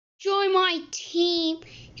Join my team.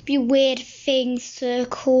 You weird thing,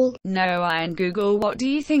 Circle. No, Ian. Google, what do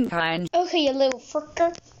you think, Ian? Okay, you little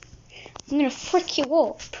fricker. I'm gonna frick you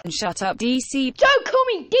up. Shut up, DC. Don't call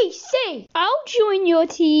me DC! I'll join your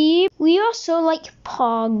team. We are so like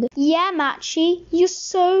Pog. Yeah, Matchy, you're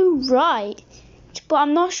so right. But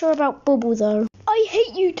I'm not sure about Bubble though. I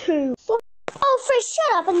hate you too. Oh, Frizz,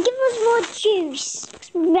 shut up and give us more juice.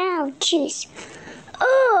 Wow, juice.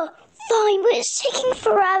 Oh, fine, but it's taking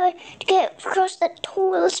forever to get across the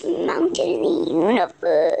tallest mountain in the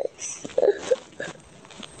universe.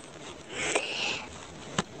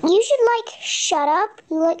 You should, shut up.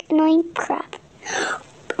 You annoying crap.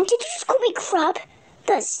 Did you just call me crap?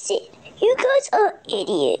 That's it. You guys are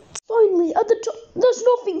idiots. Finally, at the top, there's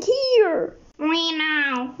nothing here. We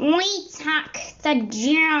know. We took the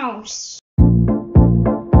juice.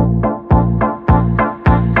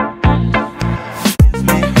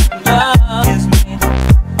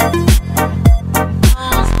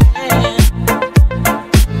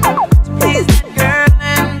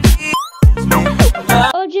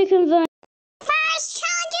 First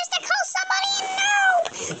challenge is to call somebody a noob.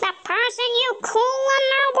 The person you call a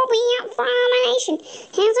noob will be up for elimination.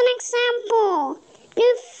 Here's an example.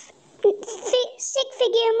 Sick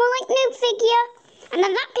figure, more like noob figure. And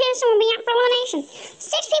then that person will be up for elimination.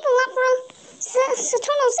 So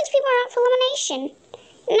total 6 people are up for elimination.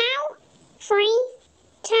 Now, 3,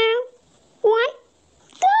 2, 1,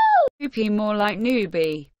 go! Poopy, more like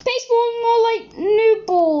newbie. Baseball more like noob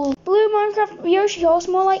ball. Blue Minecraft Yoshi horse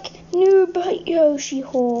more like noob Yoshi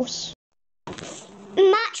horse.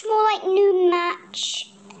 Match more like noob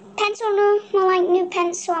match. Pencil noob more like noob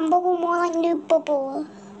pencil. And bubble more like noob bubble.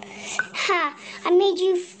 Ha! I made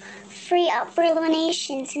you 3 up for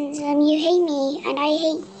elimination since you hate me and I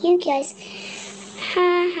hate you guys.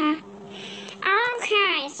 Ha ha.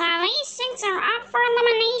 Okay, so these 6 are up for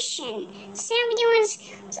elimination. Some viewers,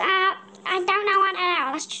 I don't know what to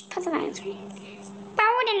do. Let's just put them out.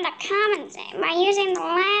 Vote in the comments by using the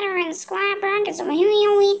letter and square brackets of who you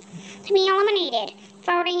want to be eliminated.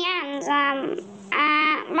 Voting ends,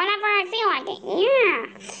 whenever I feel like it.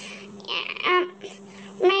 Yeah.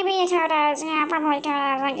 Maybe 2 days. Yeah, probably 2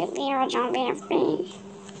 days like the original BFB.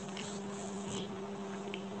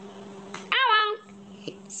 Oh well.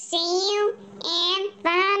 See you in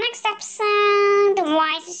the next episode. The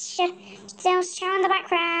wife is still showing in the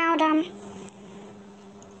background.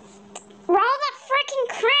 Roll the freaking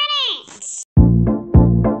credits!